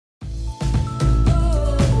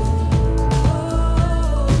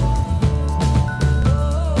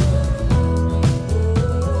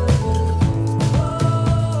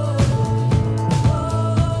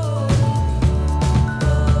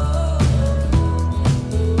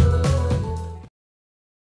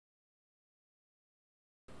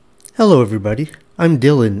Hello everybody, I'm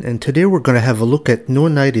Dylan and today we're going to have a look at No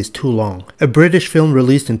Night is Too Long, a British film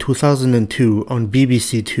released in 2002 on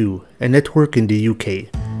BBC Two, a network in the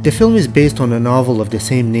UK. The film is based on a novel of the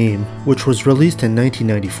same name, which was released in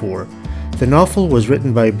 1994. The novel was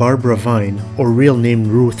written by Barbara Vine, or real name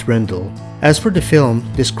Ruth Rendell. As for the film,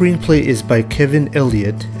 the screenplay is by Kevin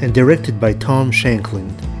Elyot and directed by Tom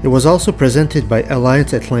Shankland. It was also presented by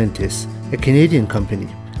Atlantis, a Canadian company.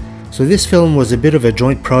 So this film was a bit of a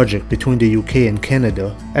joint project between the UK and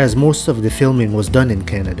Canada, as most of the filming was done in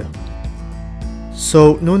Canada.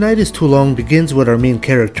 So No Night is Too Long begins with our main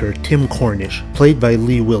character, Tim Cornish, played by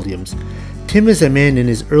Lee Williams. Tim is a man in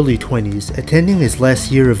his early 20s, attending his last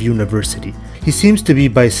year of university. He seems to be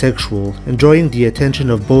bisexual, enjoying the attention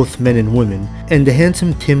of both men and women, and the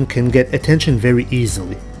handsome Tim can get attention very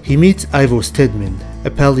easily. He meets Ivo Stedman, a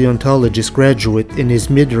paleontologist graduate in his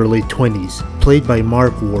mid or late 20s, played by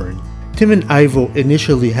Mark Warren. Tim and Ivo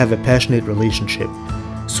initially have a passionate relationship.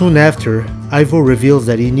 Soon after, Ivo reveals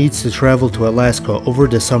that he needs to travel to Alaska over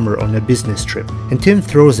the summer on a business trip, and Tim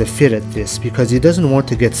throws a fit at this because he doesn't want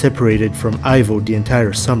to get separated from Ivo the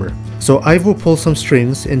entire summer. So Ivo pulls some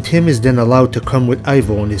strings and Tim is then allowed to come with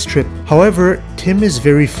Ivo on his trip. However, Tim is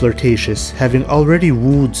very flirtatious, having already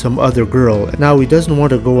wooed some other girl, and now he doesn't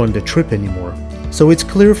want to go on the trip anymore. So it's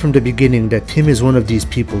clear from the beginning that Tim is one of these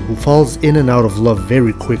people who falls in and out of love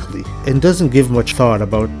very quickly and doesn't give much thought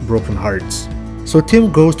about broken hearts. So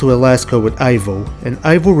Tim goes to Alaska with Ivo, and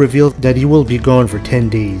Ivo reveals that he will be gone for 10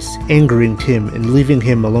 days, angering Tim and leaving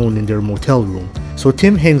him alone in their motel room. So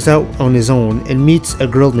Tim hangs out on his own and meets a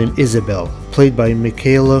girl named Isabel, played by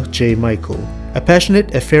Michaela J. Michael. A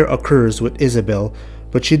passionate affair occurs with Isabel,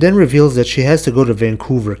 but she then reveals that she has to go to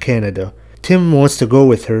Vancouver, Canada. Tim wants to go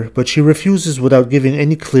with her, but she refuses without giving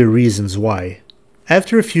any clear reasons why.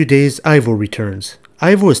 After a few days, Ivo returns.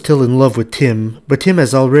 Ivo is still in love with Tim, but Tim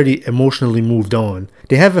has already emotionally moved on.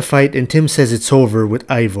 They have a fight and Tim says it's over with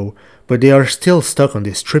Ivo, but they are still stuck on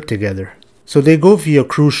this trip together. So they go via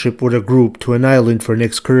cruise ship with a group to an island for an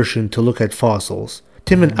excursion to look at fossils.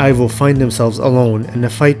 Tim and Ivo find themselves alone and a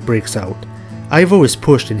fight breaks out. Ivo is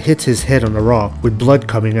pushed and hits his head on a rock with blood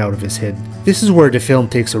coming out of his head. This is where the film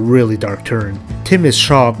takes a really dark turn. Tim is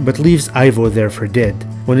shocked but leaves Ivo there for dead.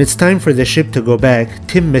 When it's time for the ship to go back,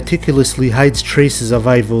 Tim meticulously hides traces of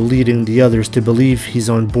Ivo, leading the others to believe he's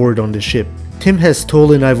on board on the ship. Tim has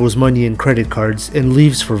stolen Ivo's money and credit cards and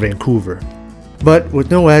leaves for Vancouver. But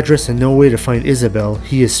with no address and no way to find Isabel,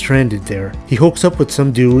 he is stranded there. He hooks up with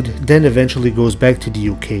some dude, then eventually goes back to the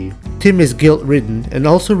UK. Tim is guilt-ridden and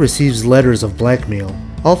also receives letters of blackmail.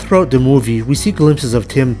 All throughout the movie, we see glimpses of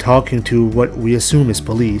Tim talking to what we assume is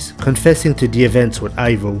police, confessing to the events with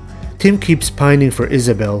Ivo. Tim keeps pining for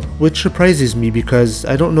Isabel, which surprises me because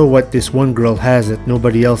I don't know what this one girl has that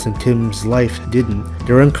nobody else in Tim's life didn't.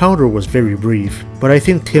 Their encounter was very brief, but I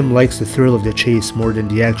think Tim likes the thrill of the chase more than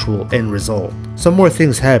the actual end result. Some more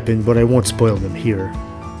things happen, but I won't spoil them here.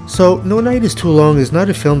 So, No Night is Too Long is not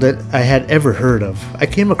a film that I had ever heard of. I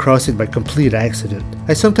came across it by complete accident.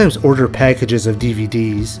 I sometimes order packages of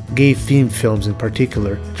DVDs, gay-themed films in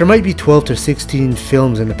particular. There might be 12 to 16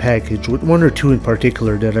 films in a package, with one or two in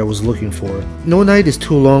particular that I was looking for. No Night is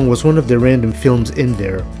Too Long was one of the random films in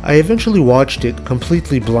there. I eventually watched it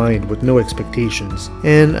completely blind with no expectations,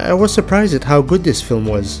 and I was surprised at how good this film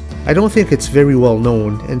was. I don't think it's very well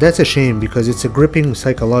known, and that's a shame because it's a gripping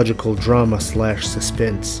psychological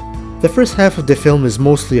drama/suspense. The first half of the film is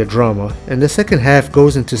mostly a drama, and the second half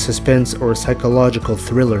goes into suspense or psychological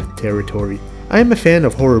thriller territory. I am a fan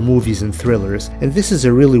of horror movies and thrillers, and this is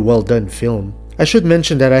a really well done film. I should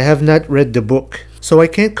mention that I have not read the book, so I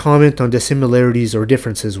can't comment on the similarities or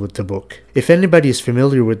differences with the book. If anybody is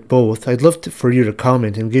familiar with both, I'd love for you to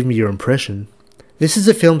comment and give me your impression. This is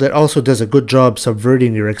a film that also does a good job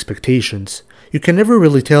subverting your expectations. You can never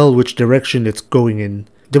really tell which direction it's going in.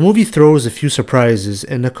 The movie throws a few surprises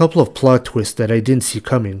and a couple of plot twists that I didn't see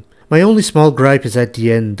coming. My only small gripe is at the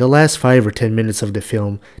end, the last 5 or 10 minutes of the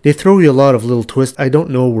film. They throw you a lot of little twists I don't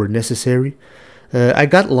know were necessary. I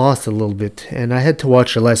got lost a little bit, and I had to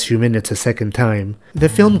watch the last few minutes a second time. The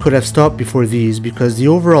film could have stopped before these because the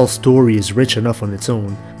overall story is rich enough on its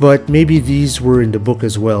own, but maybe these were in the book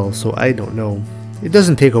as well, so I don't know. It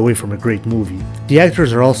doesn't take away from a great movie. The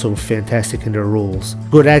actors are also fantastic in their roles.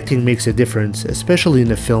 Good acting makes a difference, especially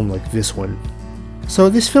in a film like this one. So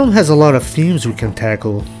this film has a lot of themes we can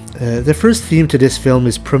tackle. The first theme to this film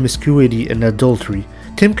is promiscuity and adultery.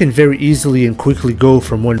 Tim can very easily and quickly go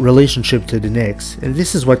from one relationship to the next, and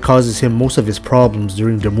this is what causes him most of his problems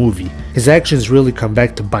during the movie. His actions really come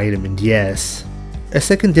back to bite him in the ass. A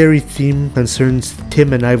secondary theme concerns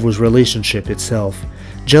Tim and Ivo's relationship itself.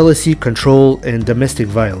 jealousy, control, and domestic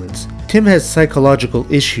violence. Tim has psychological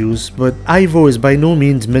issues, but Ivo is by no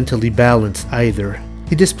means mentally balanced either.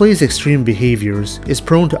 He displays extreme behaviors, is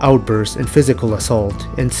prone to outbursts and physical assault,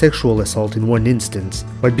 and sexual assault in one instance.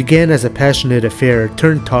 What began as a passionate affair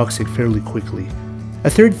turned toxic fairly quickly. A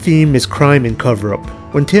third theme is crime and cover-up.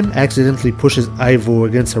 When Tim accidentally pushes Ivo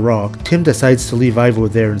against a rock, Tim decides to leave Ivo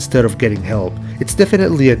there instead of getting help. It's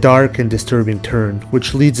definitely a dark and disturbing turn,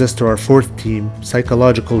 which leads us to our fourth theme,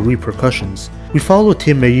 psychological repercussions. We follow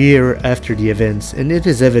Tim a year after the events, and it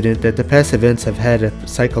is evident that the past events have had a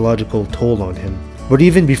psychological toll on him. But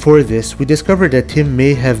even before this, we discovered that Tim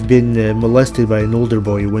may have been molested by an older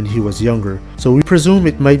boy when he was younger, so we presume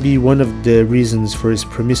it might be one of the reasons for his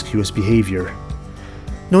promiscuous behavior.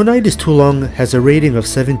 No Night is Too Long has a rating of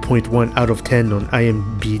 7.1 out of 10 on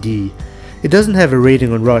IMDb. It doesn't have a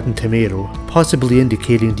rating on Rotten Tomato, possibly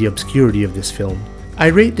indicating the obscurity of this film. I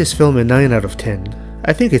rate this film a 9 out of 10.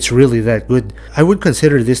 I think it's really that good. I would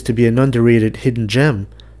consider this to be an underrated hidden gem.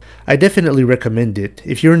 I definitely recommend it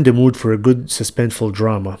if you're in the mood for a good suspenseful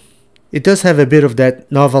drama. It does have a bit of that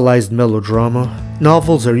novelized melodrama.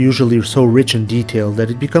 Novels are usually so rich in detail that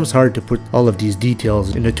it becomes hard to put all of these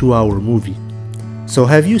details in a 2-hour movie. So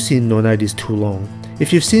have you seen No Night is Too Long?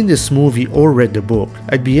 If you've seen this movie or read the book,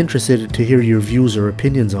 I'd be interested to hear your views or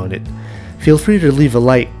opinions on it. Feel free to leave a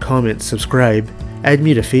like, comment, subscribe, add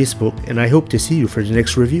me to Facebook, and I hope to see you for the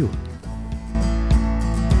next review.